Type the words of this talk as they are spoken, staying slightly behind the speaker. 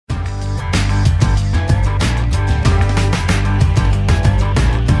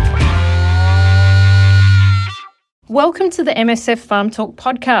Welcome to the MSF Farm Talk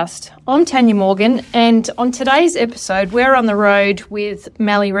podcast. I'm Tanya Morgan, and on today's episode, we're on the road with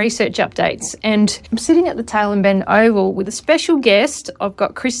Mallee Research Updates, and I'm sitting at the Tail and Bend Oval with a special guest. I've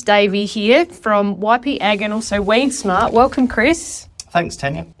got Chris Davey here from YP Ag and also Weed Smart. Welcome, Chris. Thanks,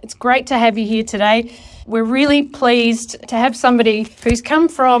 Tanya. It's great to have you here today. We're really pleased to have somebody who's come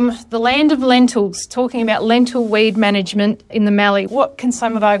from the land of lentils, talking about lentil weed management in the Mallee. What can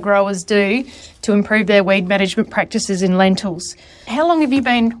some of our growers do to improve their weed management practices in lentils? How long have you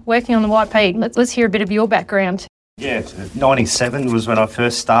been working on the YP? Let's hear a bit of your background. Yeah, 97 was when I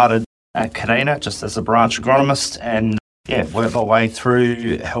first started at Kadina, just as a branch agronomist, and worked my way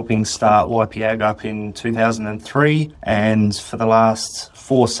through helping start YP Ag up in 2003, and for the last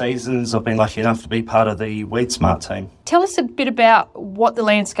 4 seasons I've been lucky enough to be part of the Weed Smart team. Tell us a bit about what the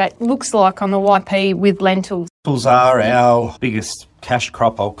landscape looks like on the YP with lentils. Lentils are our biggest cash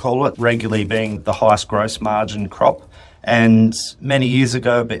crop, I'll call it, regularly being the highest gross margin crop. And many years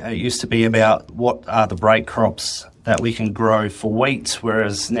ago, it used to be about what are the break crops that we can grow for wheat,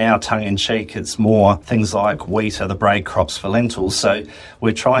 whereas now, tongue-in-cheek, it's more things like wheat are the break crops for lentils. So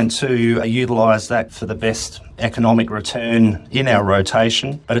we're trying to utilise that for the best economic return in our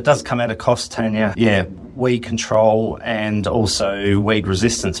rotation. But it does come at a cost, Tanya. Weed control and also weed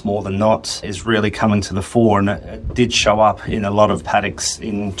resistance, more than not, is really coming to the fore, and it did show up in a lot of paddocks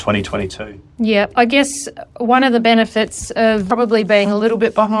in 2022. Yeah, I guess one of the benefits of probably being a little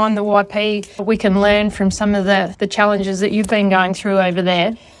bit behind the YP, we can learn from some of the challenges that you've been going through over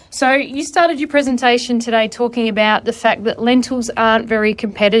there. So you started your presentation today talking about the fact that lentils aren't very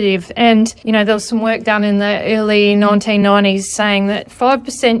competitive, and there was some work done in the early 1990s saying that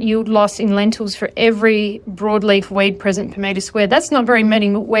 5% yield loss in lentils for every broadleaf weed present per metre squared. That's not very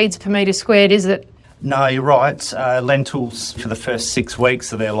many weeds per metre squared, is it? No, you're right. Lentils, for the first 6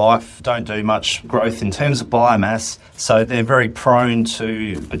 weeks of their life, don't do much growth in terms of biomass, so they're very prone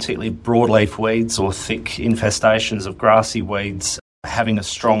to particularly broadleaf weeds or thick infestations of grassy weeds having a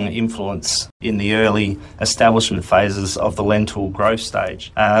strong influence in the early establishment phases of the lentil growth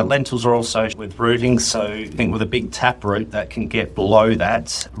stage. Lentils are also with rooting, so I think with a big taproot that can get below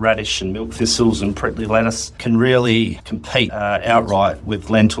that, radish and milk thistles and prickly lettuce can really compete outright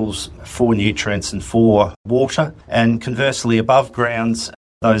with lentils for nutrients and for water. And conversely, above ground,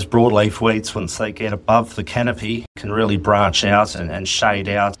 those broadleaf weeds, once they get above the canopy, can really branch out and shade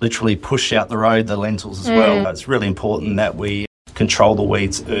out, literally push out the road the lentils as well. It's really important that we control the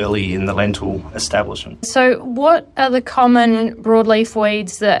weeds early in the lentil establishment. So what are the common broadleaf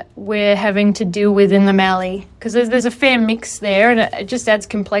weeds that we're having to deal with in the Mallee? Because there's a fair mix there, and it just adds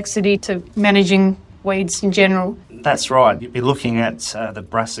complexity to managing weeds in general. That's right. You'd be looking at the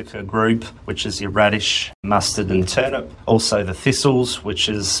brassica group, which is your radish, mustard and turnip. Also the thistles, which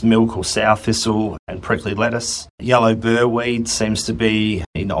is milk or sow thistle and prickly lettuce. Yellow burr weed seems to be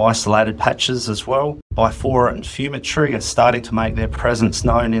in isolated patches as well. Bifora and fumitory are starting to make their presence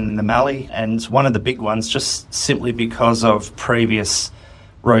known in the Mallee, and one of the big ones, just simply because of previous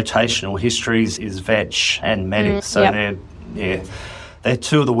rotational histories, is vetch and medic. They're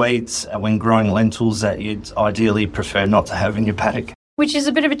 2 of the weeds when growing lentils that you'd ideally prefer not to have in your paddock. Which is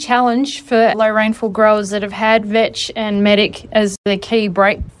a bit of a challenge for low rainfall growers that have had vetch and medic as their key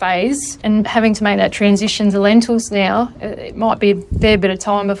break phase, and having to make that transition to lentils now, it might be a fair bit of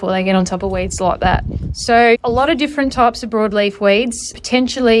time before they get on top of weeds like that. So a lot of different types of broadleaf weeds,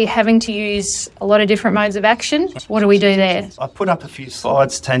 potentially having to use a lot of different modes of action. What do we do there? I put up a few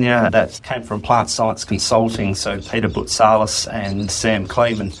slides, Tanya, that came from Plant Science Consulting, so Peter Butsalis and Sam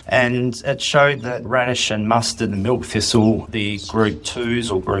Kleeman, and it showed that radish and mustard and milk thistle, the group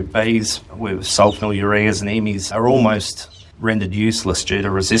 2s or group Bs with sulfonyl ureas and emies, are almost rendered useless due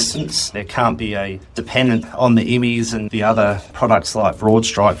to resistance. There can't be a dependent on the emies and the other products like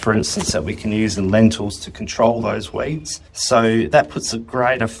Broadstrike, for instance, that we can use in lentils to control those weeds. So that puts a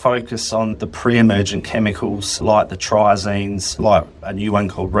greater focus on the pre-emergent chemicals like the triazines, like a new one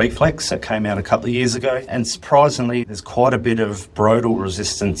called Reflex that came out a couple of years ago. And surprisingly, there's quite a bit of brodal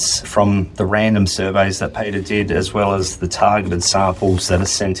resistance from the random surveys that Peter did, as well as the targeted samples that are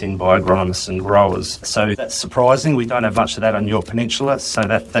sent in by agronomists and growers. So that's surprising. We don't have much of that on your peninsula, so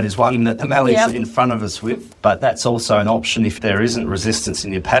that is one that the Mallee's in front of us with. But that's also an option if there isn't resistance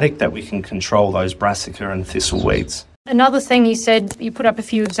in your paddock, that we can control those brassica and thistle weeds. Another thing you said, you put up a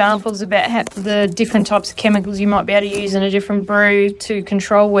few examples about the different types of chemicals you might be able to use in a different brew to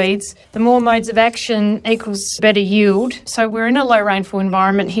control weeds. The more modes of action equals better yield. So we're in a low rainfall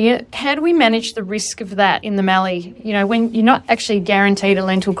environment here. How do we manage the risk of that in the Mallee? You know, when you're not actually guaranteed a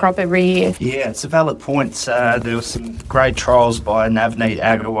lentil crop every year. Yeah, it's a valid point. There were some great trials by Navneet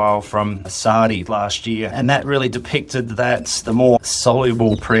Agarwal from Sadi last year, and that really depicted that the more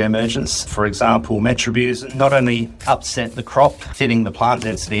soluble pre-emergence, for example, metribuzin, not only upset the crop, thinning the plant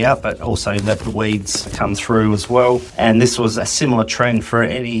density out, but also let the weeds come through as well. And this was a similar trend for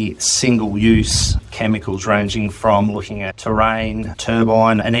any single-use chemicals, ranging from looking at terrain,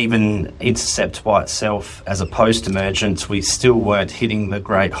 turbine, and even Intercept by itself as a post-emergent. We still weren't hitting the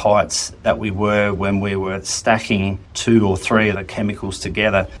great heights that we were when we were stacking 2 or 3 of the chemicals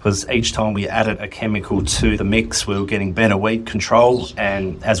together, because each time we added a chemical to the mix, we were getting better weed control.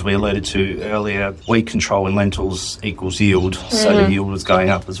 And as we alluded to earlier, weed control in lentils equals yield, so the yield was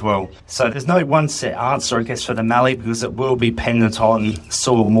going up as well. So there's no one set answer, I guess, for the Mallee, because it will be dependent on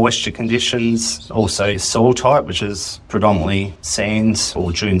soil moisture conditions, also soil type, which is predominantly sands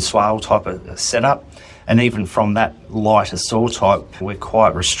or dune swale type of setup. And even from that lighter soil type, we're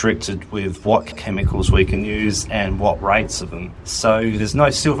quite restricted with what chemicals we can use and what rates of them. So there's no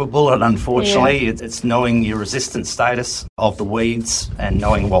silver bullet, unfortunately. Yeah. It's knowing your resistance status of the weeds and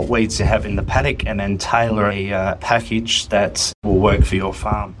knowing what weeds you have in the paddock, and then tailor a package that will work for your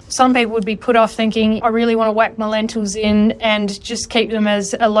farm. Some people would be put off thinking, I really want to whack my lentils in and just keep them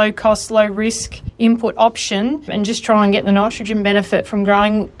as a low-cost, low-risk input option and just try and get the nitrogen benefit from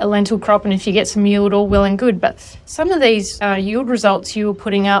growing a lentil crop, and if you get some yield, all well and good. But some of these yield results you were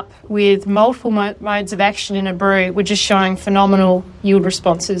putting up with multiple modes of action in a brew were just showing phenomenal yield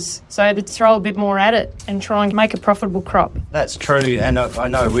responses. So to throw a bit more at it and try and make a profitable crop. That's true, and I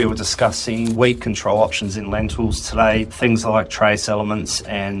know we were discussing weed control options in lentils today, things like trace elements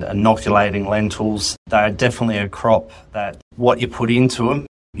and inoculating lentils. They're definitely a crop that what you put into them,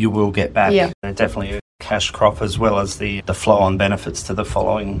 you will get back. Yeah. They're definitely a cash crop, as well as the flow-on benefits to the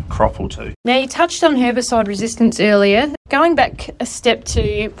following crop or two. Now, you touched on herbicide resistance earlier. Going back a step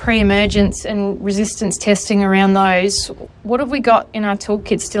to pre-emergence and resistance testing around those, what have we got in our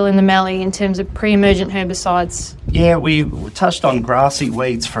toolkit still in the Mallee in terms of pre-emergent herbicides? Yeah, we touched on grassy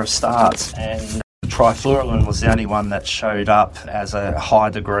weeds for a start, and trifluralin was the only one that showed up as a high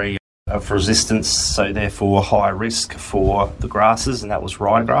degree of resistance, so therefore high risk for the grasses, and that was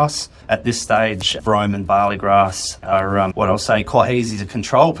ryegrass. At this stage, brome and barley grass are what I'll say quite easy to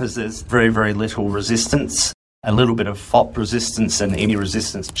control, because there's very, very little resistance. A little bit of FOP resistance and any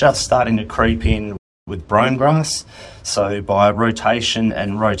resistance just starting to creep in with brome grass. So by rotation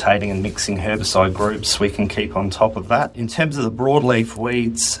and rotating and mixing herbicide groups, we can keep on top of that. In terms of the broadleaf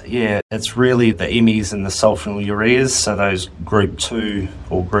weeds, it's really the IMIs and the sulfonylureas, so those Group 2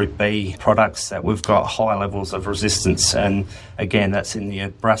 or Group B products that we've got high levels of resistance. And again, that's in the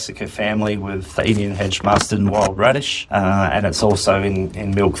Brassica family with the Indian hedge mustard and wild radish, and it's also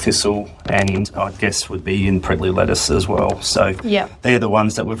in milk thistle, and I guess would be in prickly lettuce as well. So they're the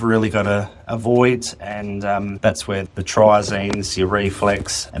ones that we've really got to avoid, and that's where the triazines, your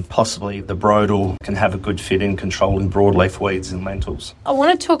reflex, and possibly the Brodal can have a good fit in controlling broadleaf weeds in lentils. I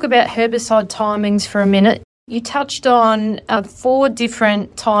want to talk about herbicide timings for a minute. You touched on 4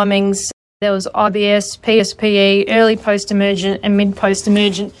 different timings. There was IBS, PSPE, early post-emergent and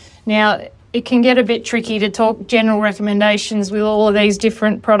mid-post-emergent. Now, it can get a bit tricky to talk general recommendations with all of these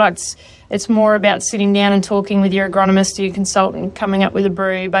different products. It's more about sitting down and talking with your agronomist or your consultant, coming up with a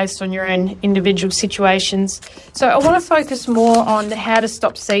brew based on your own individual situations. So I want to focus more on how to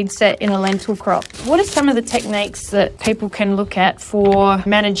stop seed set in a lentil crop. What are some of the techniques that people can look at for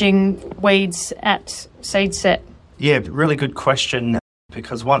managing weeds at seed set? Yeah, really good question.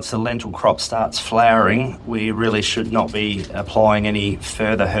 Because once the lentil crop starts flowering, we really should not be applying any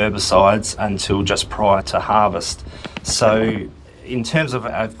further herbicides until just prior to harvest. So in terms of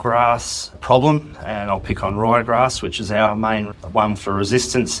a grass problem, and I'll pick on ryegrass, which is our main one for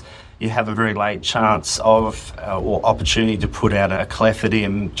resistance, you have a very late chance of or opportunity to put out a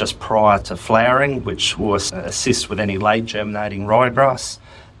clethodim just prior to flowering, which will assist with any late germinating ryegrass.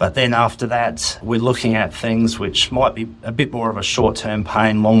 But then after that, we're looking at things which might be a bit more of a short-term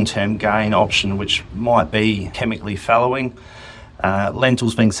pain, long-term gain option, which might be chemically fallowing.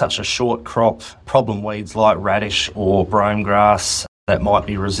 Lentils being such a short crop, problem weeds like radish or brome grass that might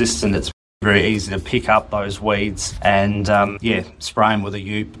be resistant, it's very easy to pick up those weeds and spray them with a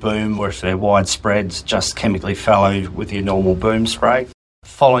Ute boom, or if they're widespread, just chemically fallow with your normal boom spray.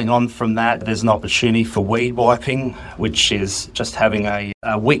 Following on from that, there's an opportunity for weed wiping, which is just having a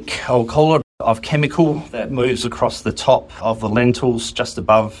wick, I'll call it, of chemical that moves across the top of the lentils just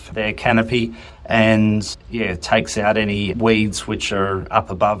above their canopy and takes out any weeds which are up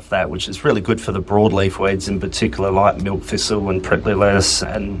above that, which is really good for the broadleaf weeds in particular, like milk thistle and prickly lettuce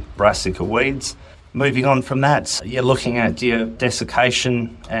and brassica weeds. Moving on from that, you're looking at your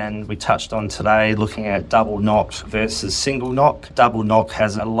desiccation, and we touched on today looking at double knock versus single knock. Double knock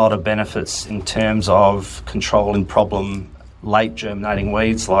has a lot of benefits in terms of controlling problem late germinating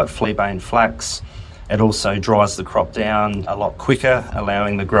weeds like fleabane flax. It also dries the crop down a lot quicker,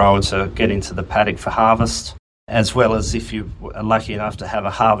 allowing the grower to get into the paddock for harvest, as well as if you are lucky enough to have a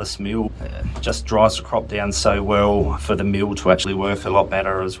harvest mill, it just dries the crop down so well for the mill to actually work a lot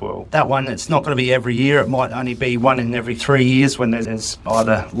better as well. That one, it's not going to be every year. It might only be one in every 3 years when there's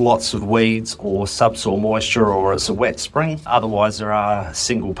either lots of weeds or subsoil moisture or it's a wet spring. Otherwise, there are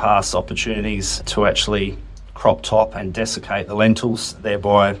single pass opportunities to actually crop top and desiccate the lentils,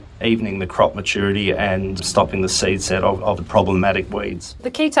 thereby evening the crop maturity and stopping the seed set of the problematic weeds. The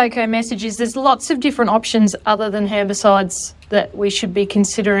key take-home message is there's lots of different options other than herbicides that we should be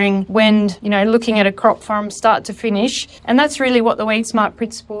considering when, looking at a crop from start to finish. And that's really what the Weed Smart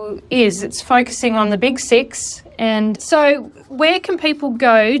principle is. It's focusing on the big six. And so where can people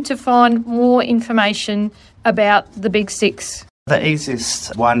go to find more information about the big six? The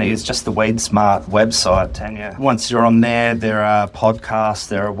easiest one is just the Weed Smart website, Tanya. Once you're on there are podcasts,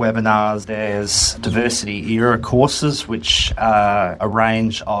 there are webinars, there's Diversity Era courses, which are a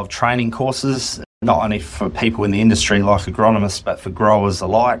range of training courses, not only for people in the industry like agronomists, but for growers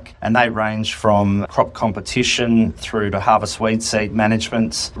alike. And they range from crop competition through to harvest weed seed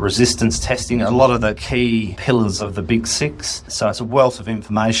management, resistance testing, a lot of the key pillars of the big six. So it's a wealth of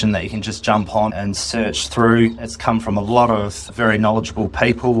information that you can just jump on and search through. It's come from a lot of very knowledgeable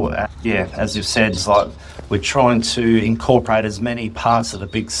people. As you've said, it's like we're trying to incorporate as many parts of the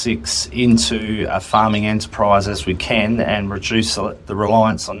big six into a farming enterprise as we can and reduce the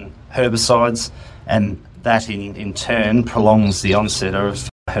reliance on herbicides, and that in turn prolongs the onset of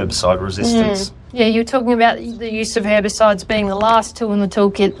herbicide resistance. Yeah, you're talking about the use of herbicides being the last tool in the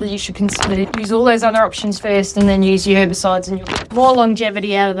toolkit that you should consider. Use all those other options first and then use your herbicides and you'll get more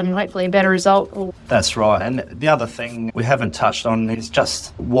longevity out of them, hopefully a better result. That's right. And the other thing we haven't touched on is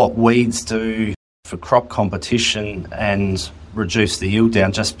just what weeds do for crop competition and reduce the yield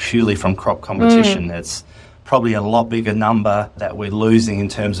down just purely from crop competition. It's probably a lot bigger number that we're losing in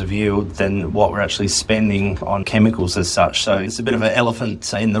terms of yield than what we're actually spending on chemicals as such. So it's a bit of an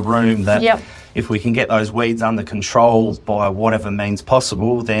elephant in the room that if we can get those weeds under control by whatever means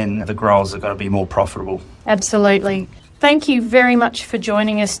possible, then the growers are going to be more profitable. Absolutely. Thank you very much for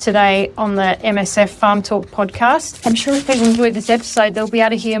joining us today on the MSF Farm Talk podcast. I'm sure if people enjoyed this episode, they'll be able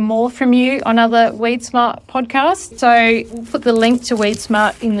to hear more from you on other Weed Smart podcasts. So we'll put the link to Weed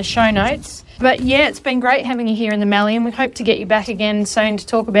Smart in the show notes. But it's been great having you here in the Mallee, and we hope to get you back again soon to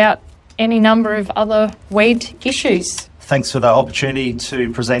talk about any number of other weed issues. Thanks for the opportunity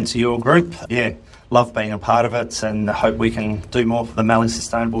to present to your group. Love being a part of it and hope we can do more for the Mallee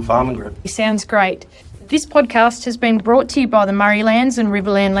Sustainable Farming Group. Sounds great. This podcast has been brought to you by the Murray Lands and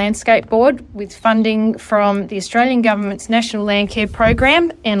Riverland Landscape Board with funding from the Australian Government's National Landcare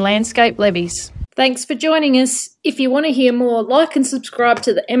Program and Landscape Levies. Thanks for joining us. If you want to hear more, like and subscribe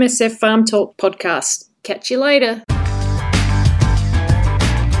to the MSF Farm Talk podcast. Catch you later.